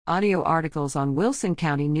Audio articles on Wilson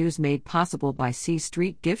County News made possible by C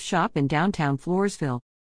Street Gift Shop in downtown Floresville.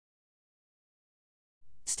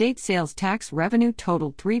 State sales tax revenue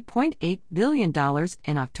totaled $3.8 billion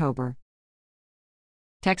in October.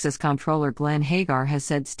 Texas Comptroller Glenn Hagar has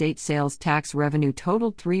said state sales tax revenue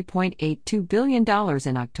totaled $3.82 billion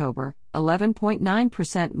in October,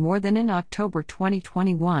 11.9% more than in October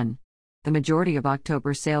 2021. The majority of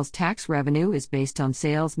October sales tax revenue is based on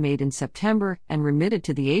sales made in September and remitted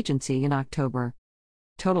to the agency in October.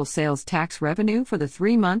 Total sales tax revenue for the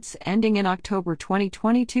 3 months ending in October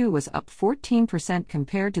 2022 was up 14%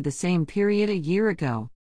 compared to the same period a year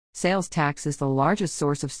ago. Sales tax is the largest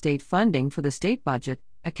source of state funding for the state budget,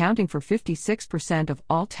 accounting for 56% of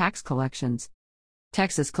all tax collections.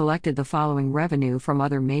 Texas collected the following revenue from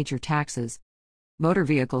other major taxes: motor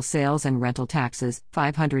vehicle sales and rental taxes,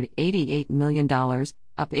 $588 million,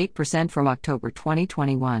 up 8% from October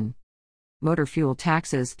 2021. Motor fuel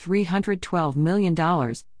taxes, $312 million,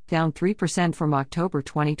 down 3% from October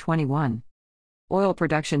 2021. Oil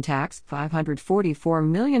production tax, $544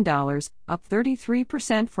 million, up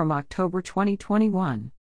 33% from October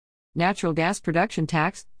 2021. Natural gas production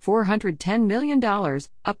tax, $410 million,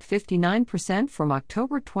 up 59% from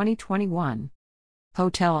October 2021.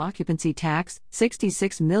 Hotel occupancy tax,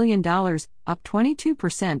 $66 million, up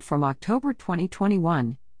 22% from October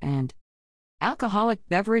 2021, and alcoholic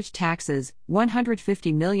beverage taxes,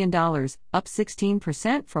 $150 million, up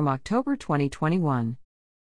 16% from October 2021.